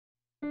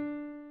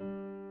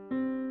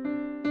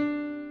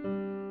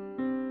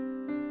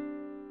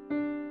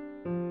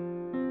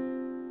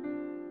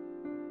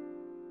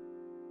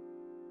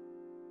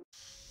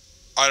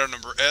Item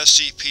Number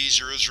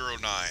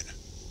SCP-009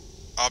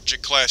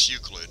 Object Class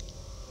Euclid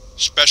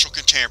Special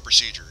Containment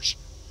Procedures.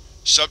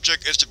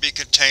 Subject is to be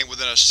contained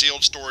within a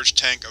sealed storage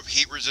tank of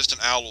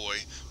heat-resistant alloy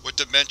with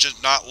dimensions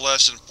not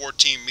less than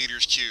 14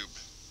 meters cubed.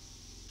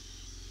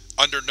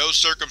 Under no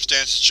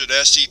circumstances should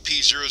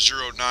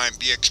SCP-009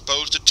 be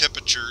exposed to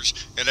temperatures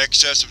in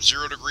excess of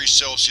 0 degrees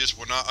Celsius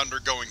when not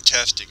undergoing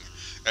testing,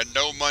 and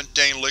no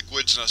mundane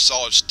liquids in a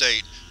solid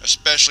state,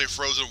 especially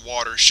frozen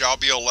water, shall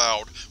be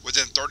allowed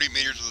within 30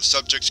 meters of the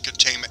subject's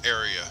containment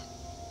area.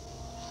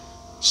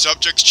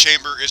 Subject's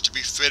chamber is to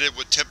be fitted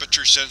with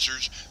temperature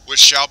sensors which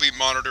shall be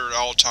monitored at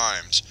all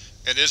times,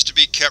 and is to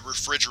be kept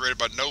refrigerated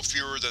by no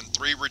fewer than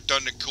 3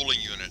 redundant cooling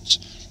units.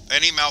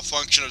 Any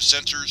malfunction of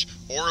sensors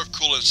or of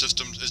coolant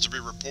systems is to be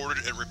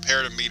reported and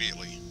repaired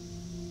immediately.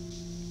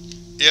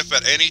 If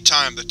at any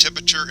time the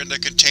temperature in the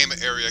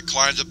containment area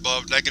climbs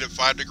above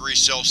 -5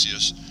 degrees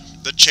Celsius,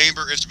 the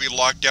chamber is to be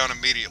locked down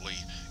immediately,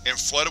 and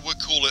flooded with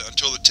coolant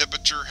until the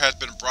temperature has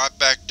been brought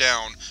back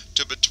down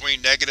to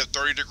between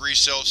 -30 degrees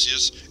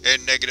Celsius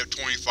and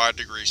 -25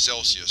 degrees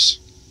Celsius.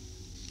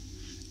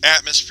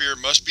 Atmosphere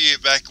must be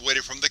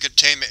evacuated from the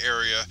containment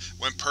area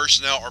when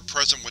personnel are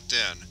present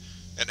within,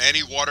 and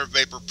any water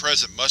vapor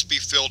present must be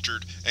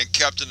filtered and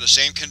kept in the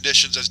same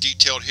conditions as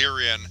detailed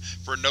herein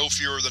for no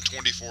fewer than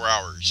 24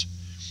 hours.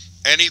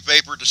 Any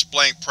vapor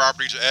displaying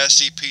properties of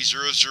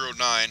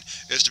SCP-009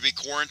 is to be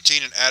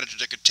quarantined and added to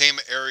the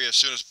containment area as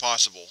soon as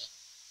possible.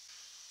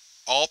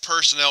 All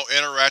personnel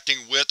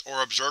interacting with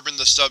or observing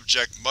the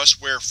subject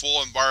must wear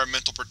full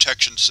environmental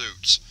protection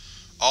suits.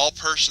 All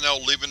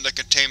personnel leaving the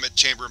containment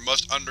chamber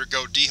must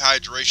undergo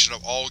dehydration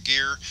of all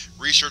gear,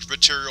 research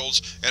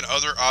materials, and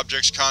other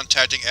objects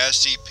contacting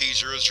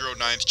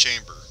SCP-009's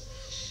chamber.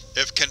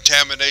 If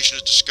contamination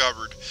is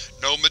discovered,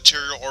 no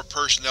material or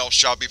personnel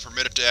shall be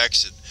permitted to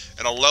exit,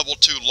 and a Level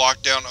 2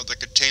 lockdown of the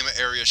containment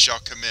area shall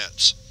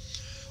commence.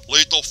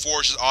 Lethal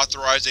force is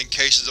authorized in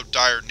cases of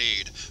dire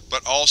need,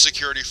 but all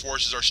security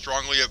forces are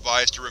strongly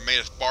advised to remain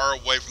as far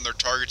away from their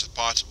targets as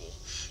possible,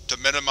 to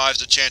minimize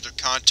the chance of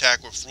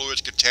contact with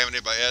fluids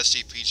contaminated by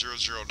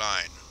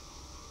SCP-009.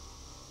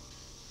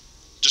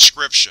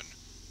 Description: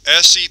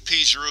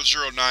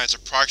 SCP-009 is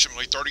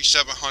approximately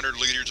 3,700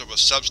 liters of a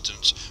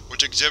substance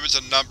which exhibits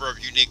a number of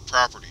unique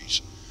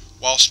properties.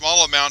 While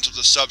small amounts of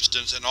the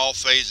substance in all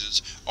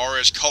phases are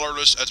as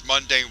colorless as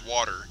mundane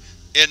water,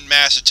 in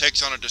mass it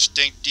takes on a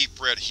distinct deep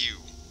red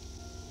hue.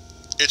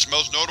 Its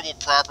most notable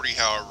property,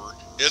 however,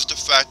 is the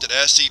fact that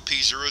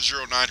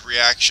SCP-009's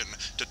reaction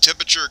to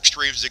temperature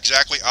extremes is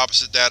exactly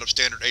opposite that of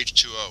standard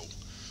H2O.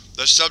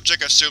 The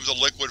subject assumes a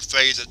liquid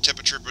phase at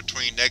temperature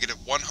between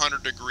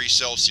 -100 degrees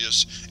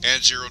Celsius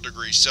and 0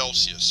 degrees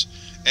Celsius,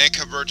 and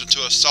converts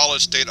into a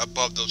solid state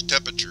above those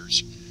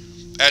temperatures.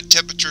 At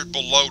temperatures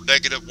below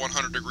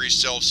 -100 degrees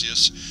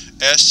Celsius,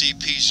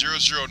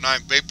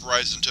 SCP-009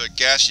 vaporizes into a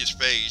gaseous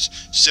phase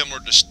similar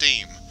to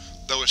steam,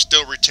 though it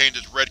still retains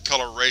its red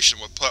coloration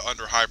when put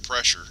under high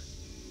pressure.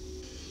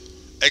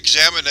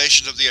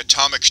 Examinations of the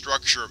atomic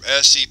structure of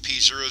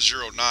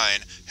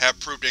SCP-009 have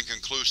proved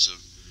inconclusive.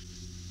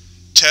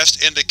 Tests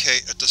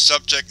indicate that the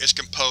subject is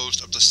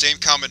composed of the same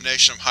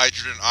combination of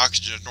hydrogen and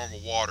oxygen as normal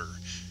water,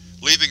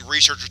 leaving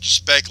researchers to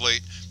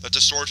speculate that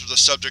the source of the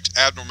subject's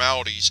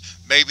abnormalities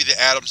may be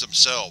the atoms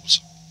themselves.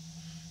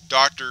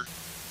 Dr.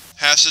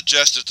 has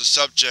suggested the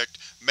subject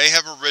may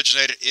have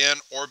originated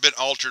in or been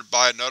altered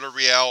by another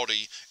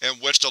reality in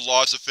which the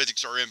laws of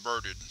physics are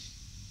inverted.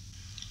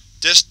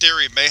 This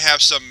theory may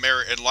have some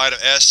merit in light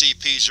of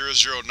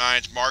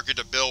SCP-009's marked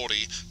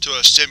ability to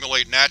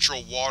assimilate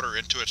natural water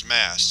into its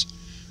mass.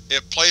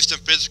 If placed in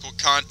physical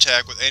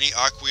contact with any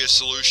aqueous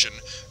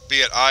solution,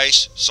 be it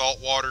ice, salt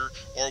water,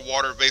 or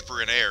water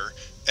vapor in air,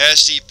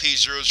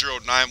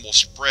 SCP-009 will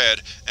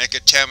spread and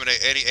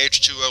contaminate any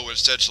H2O in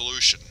said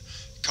solution,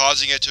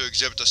 causing it to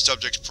exhibit the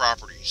subject's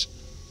properties.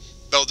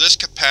 Though this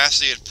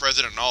capacity is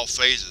present in all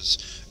phases,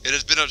 it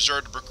has been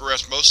observed to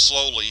progress most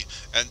slowly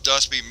and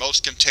thus be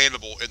most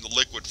containable in the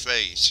liquid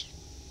phase.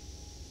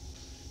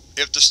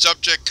 If the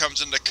subject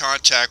comes into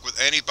contact with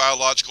any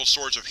biological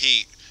source of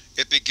heat,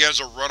 it begins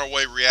a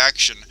runaway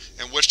reaction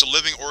in which the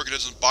living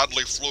organism's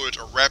bodily fluids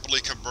are rapidly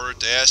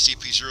converted to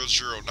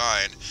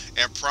SCP-009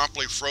 and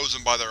promptly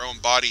frozen by their own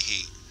body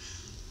heat.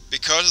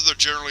 Because of their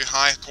generally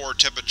high core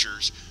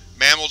temperatures,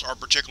 mammals are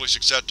particularly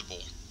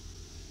susceptible.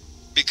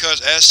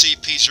 Because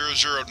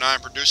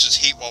SCP-009 produces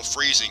heat while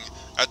freezing,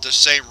 at the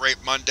same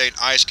rate mundane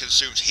ice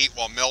consumes heat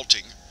while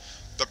melting,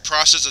 the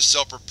process is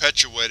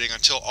self-perpetuating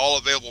until all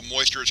available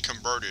moisture is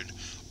converted,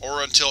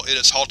 or until it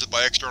is halted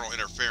by external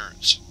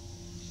interference.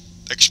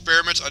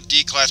 Experiments on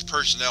D-Class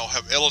personnel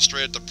have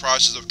illustrated the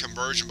process of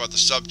conversion by the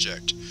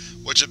subject,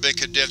 which have been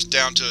condensed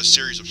down to a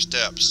series of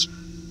steps.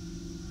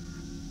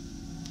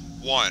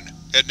 1.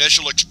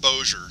 Initial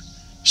exposure.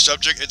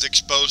 Subject is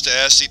exposed to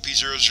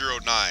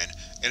SCP-009,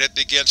 and it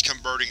begins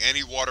converting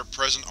any water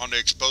present on the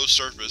exposed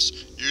surface,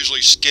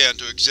 usually skin,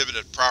 to exhibit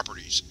its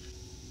properties.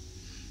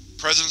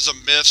 Presence of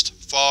mist,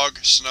 fog,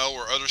 snow,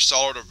 or other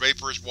solid or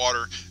vaporous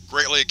water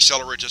greatly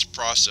accelerates this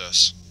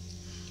process.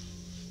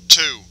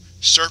 2.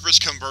 Surface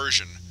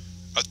conversion.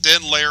 A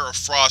thin layer of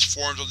frost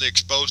forms on the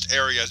exposed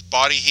area as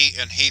body heat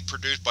and heat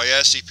produced by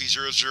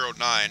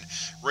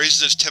SCP-009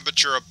 raises its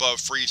temperature above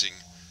freezing.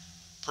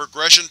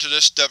 Progression to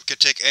this step can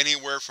take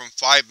anywhere from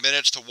 5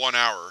 minutes to 1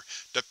 hour,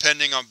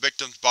 depending on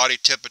victim's body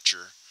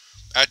temperature.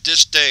 At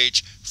this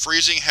stage,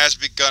 freezing has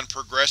begun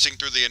progressing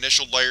through the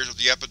initial layers of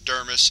the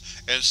epidermis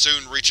and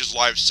soon reaches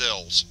live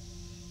cells.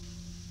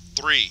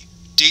 3.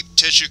 Deep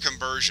tissue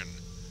conversion.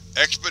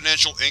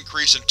 Exponential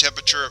increase in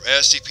temperature of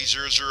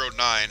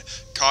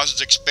SCP-009 causes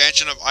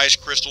expansion of ice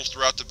crystals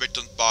throughout the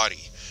victim's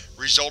body,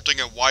 resulting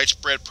in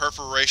widespread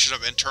perforation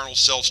of internal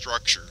cell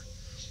structure.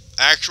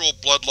 Actual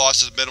blood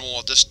loss is minimal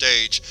at this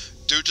stage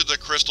due to the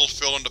crystals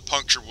filling the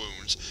puncture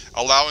wounds,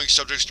 allowing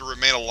subjects to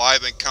remain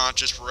alive and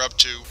conscious for up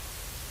to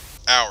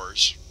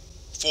hours.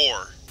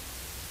 4.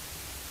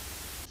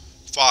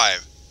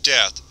 5.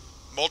 Death.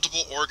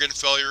 Multiple organ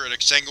failure and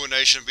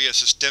exsanguination via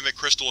systemic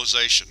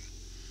crystallization.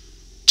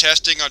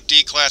 Testing on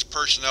D-Class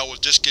personnel was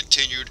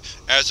discontinued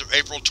as of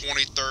April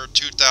 23,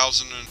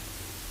 2000.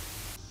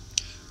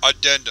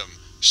 Addendum.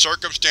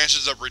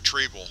 Circumstances of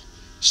retrieval.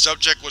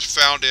 Subject was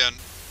found in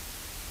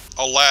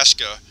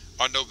Alaska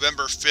on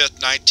November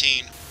 5,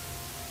 19.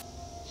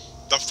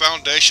 The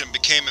Foundation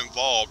became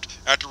involved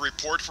after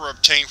reports were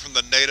obtained from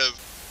the native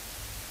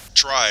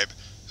tribe,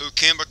 who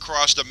came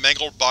across the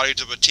mangled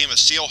bodies of a team of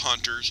seal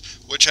hunters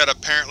which had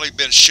apparently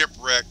been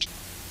shipwrecked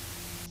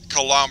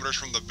kilometers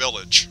from the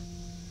village.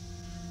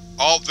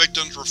 All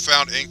victims were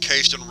found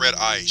encased in red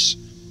ice.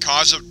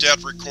 Cause of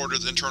death recorded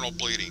as internal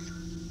bleeding.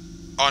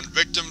 On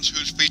victims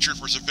whose features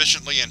were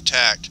sufficiently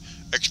intact,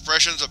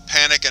 expressions of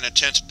panic and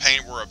intense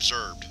pain were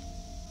observed.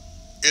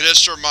 It is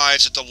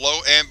surmised that the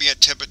low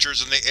ambient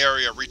temperatures in the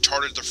area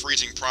retarded the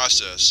freezing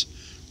process.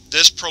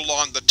 This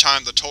prolonged the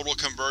time the total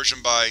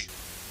conversion by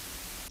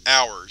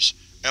hours,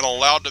 and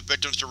allowed the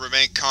victims to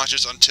remain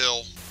conscious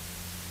until…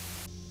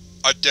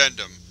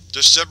 Addendum.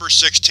 December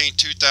 16,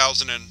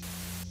 2000.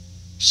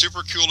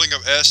 Supercooling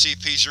of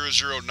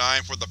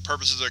SCP-009 for the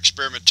purposes of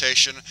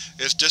experimentation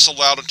is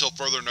disallowed until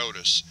further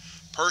notice.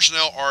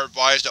 Personnel are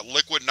advised that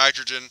liquid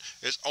nitrogen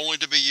is only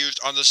to be used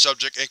on the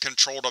subject in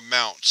controlled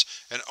amounts,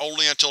 and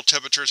only until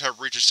temperatures have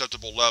reached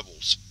acceptable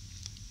levels.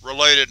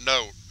 Related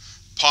note: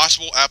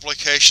 possible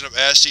application of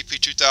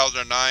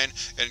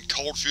SCP-2009 in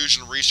cold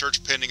fusion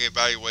research pending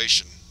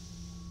evaluation.